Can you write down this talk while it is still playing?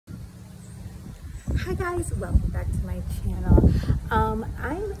Hi guys, welcome back to my channel.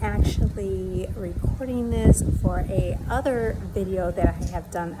 I'm actually recording this for a other video that I have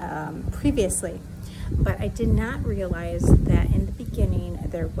done previously, but I did not realize that in the beginning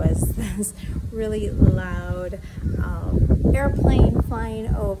there was this really loud airplane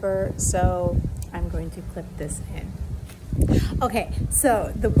flying over, so I'm going to clip this in. Okay,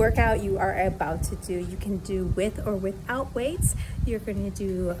 so the workout you are about to do, you can do with or without weights. You're going to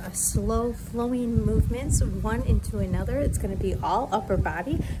do a slow flowing movements, one into another. It's going to be all upper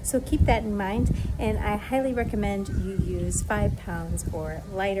body, so keep that in mind. And I highly recommend you use 5 pounds or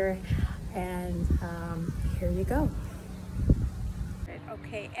lighter. And here you go.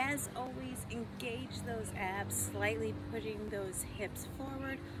 Okay, as always, engage those abs, slightly putting those hips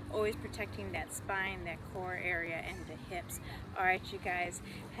forward, always protecting that spine, that core area, and the hips. All right, you guys,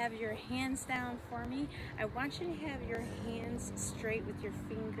 have your hands down for me. I want you to have your hands straight with your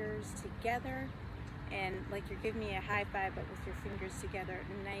fingers together, and like you're giving me a high five, but with your fingers together,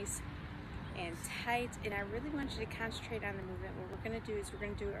 nice and tight. And I really want you to concentrate on the movement. What we're gonna do is we're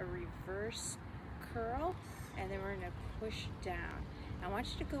gonna do a reverse curl, and then we're gonna push down. I want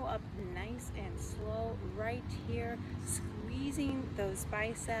you to go up nice and slow right here, squeezing those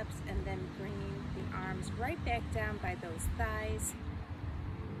biceps and then bringing the arms right back down by those thighs.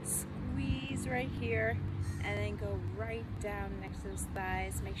 Squeeze right here and then go right down next to those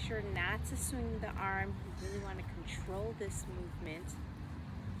thighs. Make sure not to swing the arm. You really want to control this movement.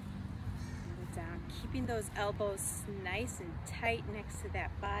 Go down, keeping those elbows nice and tight next to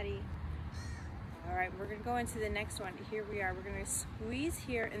that body. All right, we're gonna go into the next one. Here we are, we're gonna squeeze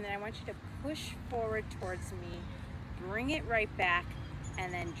here, and then I want you to push forward towards me, bring it right back,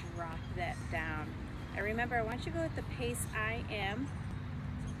 and then drop that down. And remember, I want you to go at the pace I am.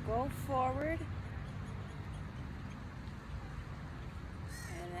 Go forward,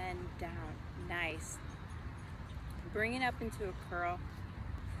 and then down, nice. Bring it up into a curl,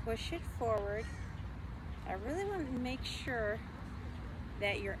 push it forward. I really want to make sure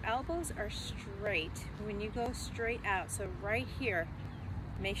that your elbows are straight when you go straight out. So right here,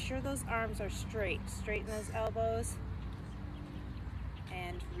 make sure those arms are straight. Straighten those elbows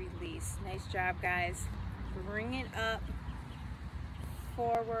and release. Nice job, guys. Bring it up,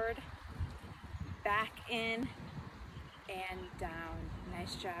 forward, back in, and down.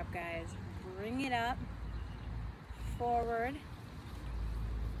 Nice job, guys. Bring it up, forward,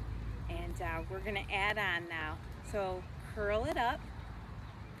 and down. We're gonna add on now. So curl it up,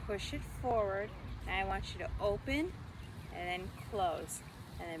 push it forward. Now I want you to open and then close,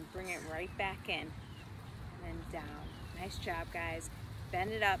 and then bring it right back in and then down. Nice job, guys.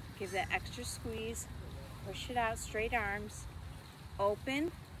 Bend it up, give that extra squeeze, push it out, straight arms,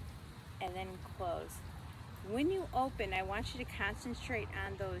 open, and then close. When you open, I want you to concentrate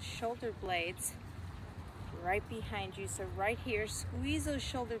on those shoulder blades right behind you. So right here, squeeze those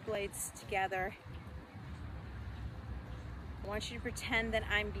shoulder blades together. I want you to pretend that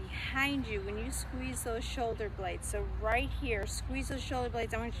I'm behind you when you squeeze those shoulder blades. So right here, squeeze those shoulder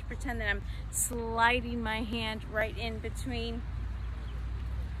blades. I want you to pretend that I'm sliding my hand right in between.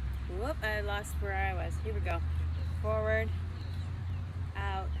 Whoop, I lost where I was. Here we go. Forward,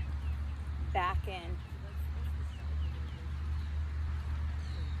 out, back in.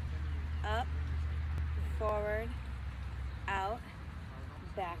 Up, forward, out,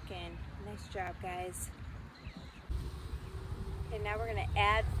 back in. Nice job, guys. Okay, now we're going to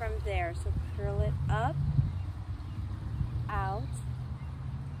add from there. So curl it up, out,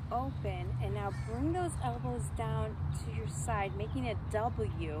 open, and now bring those elbows down to your side, making a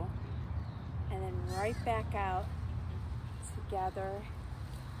W, and then right back out, together,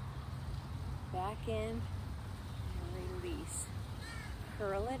 back in, and release.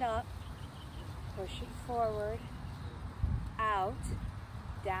 Curl it up, push it forward, out,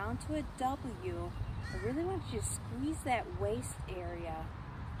 down to a W. I really want you to squeeze that waist area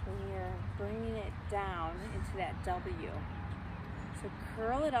when you're bringing it down into that W. So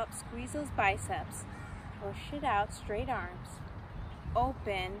curl it up, squeeze those biceps, push it out, straight arms,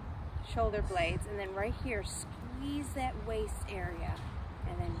 open, shoulder blades, and then right here, squeeze that waist area,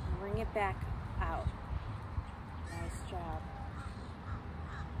 and then bring it back out. Nice job.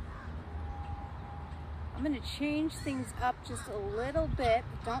 I'm going to change things up just a little bit,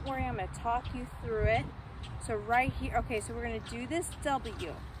 but don't worry, I'm going to talk you through it. So right here, okay, so we're going to do this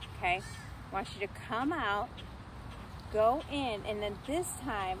W, okay? I want you to come out, go in, and then this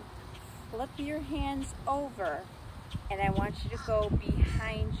time, flip your hands over, and I want you to go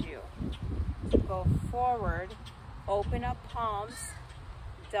behind you. So go forward, open up palms,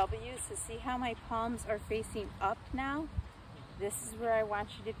 W, so see how my palms are facing up now? This is where I want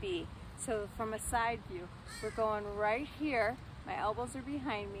you to be. So from a side view, we're going right here. My elbows are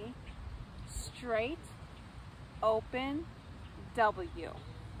behind me. Straight, open, W.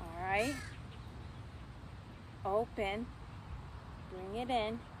 All right. Open, bring it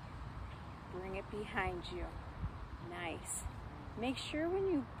in, bring it behind you. Nice. Make sure when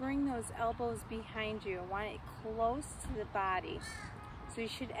you bring those elbows behind you, want it close to the body. So you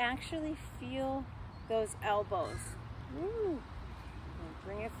should actually feel those elbows. Woo. And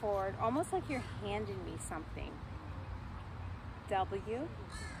bring it forward, almost like you're handing me something. W.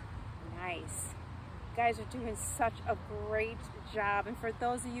 Nice. You guys are doing such a great job. And for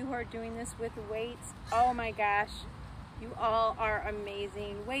those of you who are doing this with weights, oh my gosh, you all are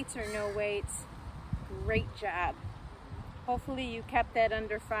amazing. Weights or no weights, great job. Hopefully you kept that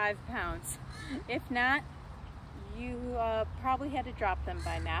under 5 pounds. If not, you probably had to drop them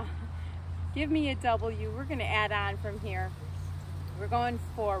by now. Give me a W. We're gonna add on from here. We're going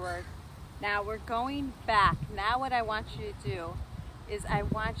forward. Now we're going back. Now what I want you to do is I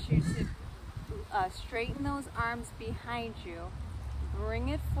want you to straighten those arms behind you, bring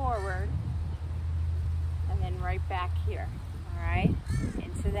it forward, and then right back here. All right,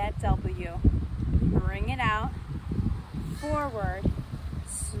 into that W. Bring it out, forward,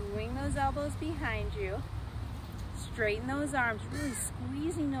 swing those elbows behind you, straighten those arms, really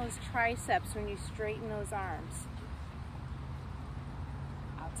squeezing those triceps when you straighten those arms.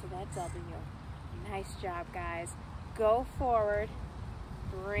 Out to that W. Nice job, guys. Go forward,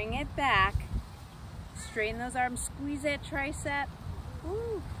 bring it back, straighten those arms, squeeze that tricep.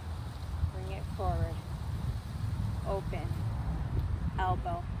 Woo. Bring it forward. Open.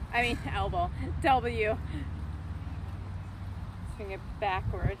 Elbow. W. Swing it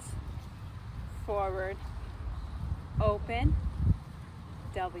backwards. Forward. Open.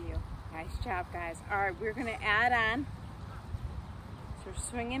 W. Nice job, guys. All right, we're going to add on. So we're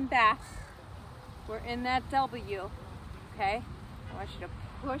swinging back. We're in that W. Okay? I want you to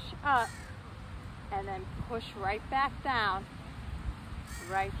push up and then push right back down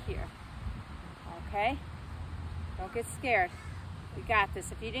right here. Okay? Don't get scared. We got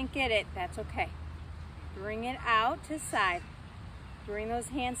this. If you didn't get it, that's okay. Bring it out to side. Bring those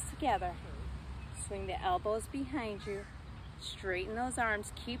hands together. Swing the elbows behind you. Straighten those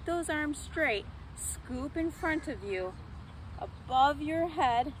arms. Keep those arms straight. Scoop in front of you, above your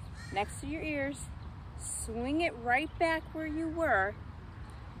head, next to your ears. Swing it right back where you were.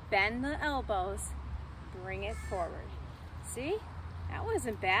 Bend the elbows. Bring it forward. See? That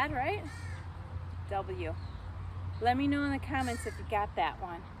wasn't bad, right? W. Let me know in the comments if you got that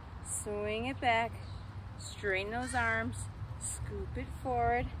one. Swing it back. Straighten those arms. Scoop it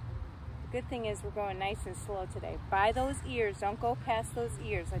forward. The good thing is we're going nice and slow today. By those ears. Don't go past those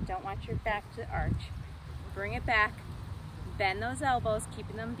ears. I don't want your back to arch. Bring it back. Bend those elbows,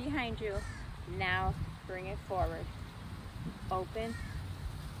 keeping them behind you. Now bring it forward. Open.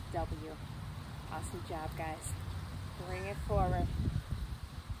 W. Awesome job, guys. Bring it forward.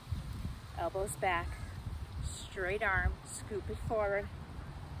 Elbows back. Straight arm. Scoop it forward.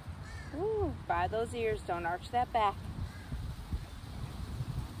 Ooh, by those ears. Don't arch that back.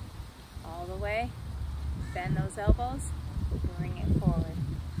 All the way. Bend those elbows. Bring it forward.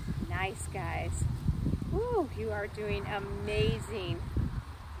 Nice, guys. Woo, you are doing amazing.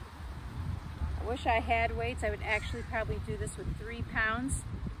 I wish I had weights. I would actually probably do this with 3 pounds.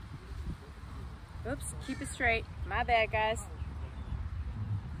 Oops, keep it straight. My bad, guys.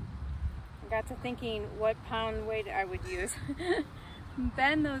 I got to thinking what pound weight I would use.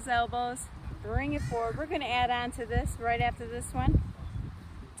 Bend those elbows, bring it forward. We're gonna add on to this right after this one.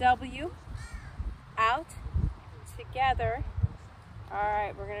 W, out, together. All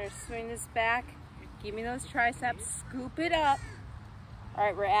right, we're gonna swing this back. Give me those triceps, scoop it up. All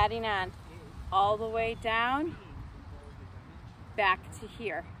right, we're adding on. All the way down, back to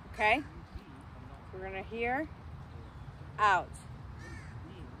here, okay? We're gonna here, out,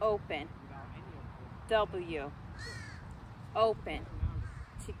 open, W, open,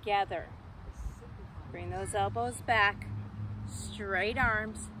 together. Bring those elbows back, straight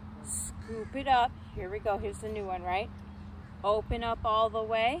arms, scoop it up. Here we go, here's the new one, right? Open up all the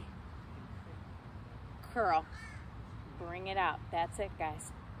way, curl, bring it out. That's it,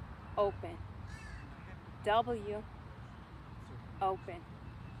 guys. Open, W, open,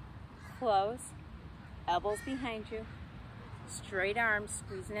 close, elbows behind you, straight arms,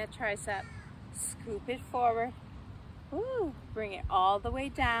 squeezing that tricep, scoop it forward, woo, bring it all the way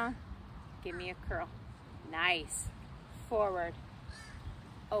down, give me a curl, nice, forward,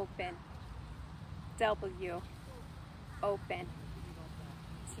 open, W, open,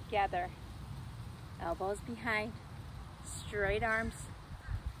 together, elbows behind, straight arms,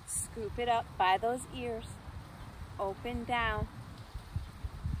 scoop Scoop it up by those ears. Open down.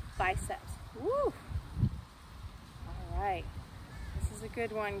 Biceps. Woo! All right. This is a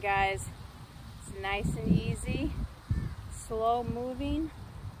good one, guys. It's nice and easy. Slow moving,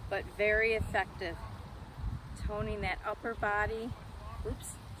 but very effective. Toning that upper body. Oops,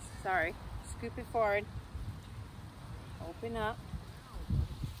 sorry. Scoop it forward. Open up.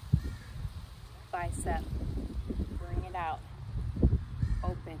 Bicep. Bring it out.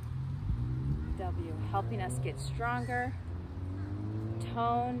 Open. W. Helping us get stronger,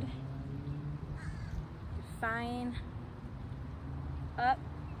 toned, define, up,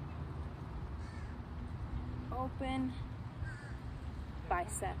 open,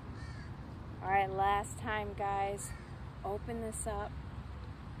 bicep. All right, last time, guys. Open this up.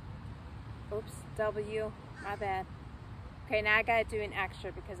 Oops, W, my bad. Okay, now I gotta do an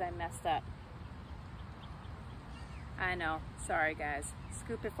extra because I messed up. I know, sorry guys.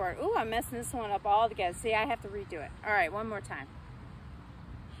 Scoop it forward. Ooh, I'm messing this one up all together. See, I have to redo it. All right, one more time.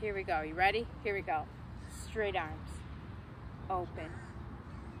 Here we go, you ready? Here we go. Straight arms, open,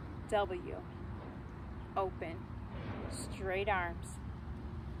 W, open, straight arms,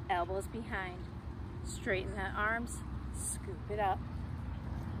 elbows behind, straighten the arms, scoop it up,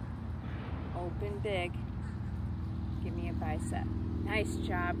 open big, give me a bicep. Nice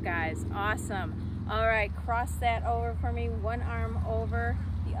job, guys, awesome. All right, cross that over for me, one arm over,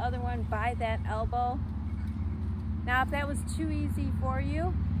 the other one by that elbow. Now, if that was too easy for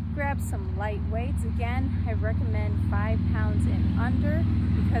you, grab some light weights. Again, I recommend 5 pounds and under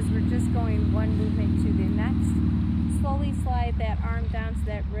because we're just going one movement to the next. Slowly slide that arm down to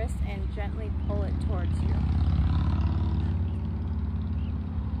that wrist and gently pull it towards you.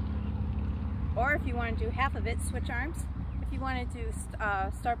 Or if you want to do half of it, switch arms. If you want to do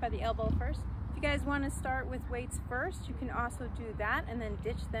start by the elbow first. If you guys want to start with weights first, you can also do that and then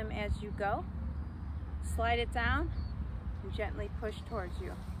ditch them as you go. Slide it down and gently push towards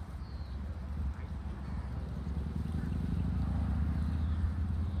you.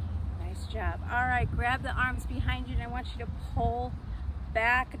 Nice job. All right, grab the arms behind you and I want you to pull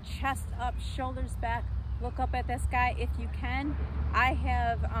back, chest up, shoulders back. Look up at the sky if you can. I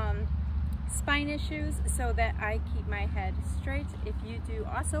have spine issues, so that I keep my head straight. If you do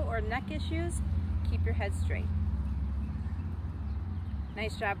also, or neck issues, keep your head straight.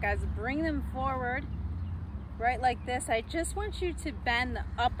 Nice job, guys. Bring them forward, right like this. I just want you to bend the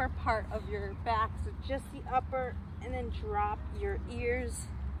upper part of your back, so just the upper, and then drop your ears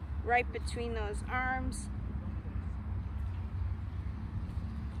right between those arms.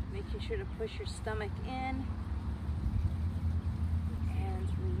 Making sure to push your stomach in and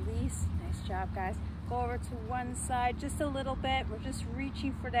release. Nice job, guys. Go over to one side just a little bit. We're just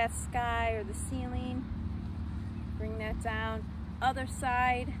reaching for that sky or the ceiling. Bring that down. Other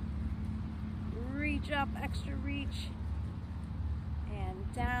side. Reach up, extra reach.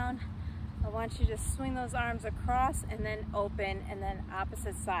 And down. I want you to swing those arms across and then open, and then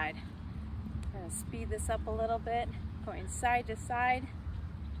opposite side. I'm going to speed this up a little bit. Going side to side.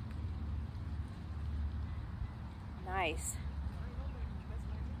 Nice.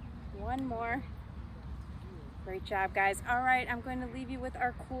 One more. Great job, guys. All right, I'm going to leave you with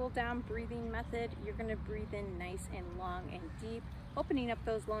our cool down breathing method. You're going to breathe in nice and long and deep, opening up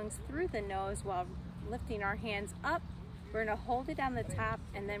those lungs through the nose while lifting our hands up. We're going to hold it on the top,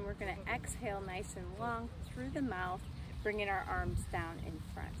 and then we're going to exhale nice and long through the mouth, bringing our arms down in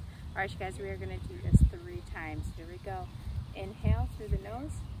front. All right, you guys, we are going to do this 3 times. Here we go. Inhale through the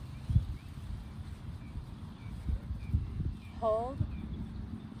nose. Hold.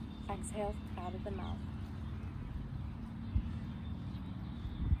 Exhale out of the mouth.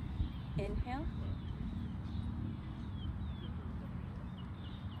 Inhale.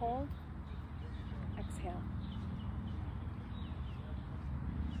 Hold. Exhale.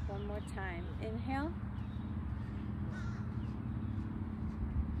 One more time. Inhale.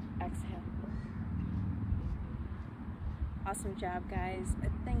 Exhale. Awesome job, guys.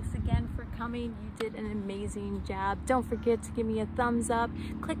 Thanks again for coming. You did an amazing job. Don't forget to give me a thumbs up.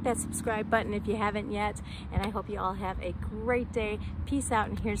 Click that subscribe button if you haven't yet. And I hope you all have a great day. Peace out,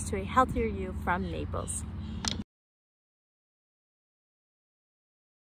 and here's to a healthier you from Naples.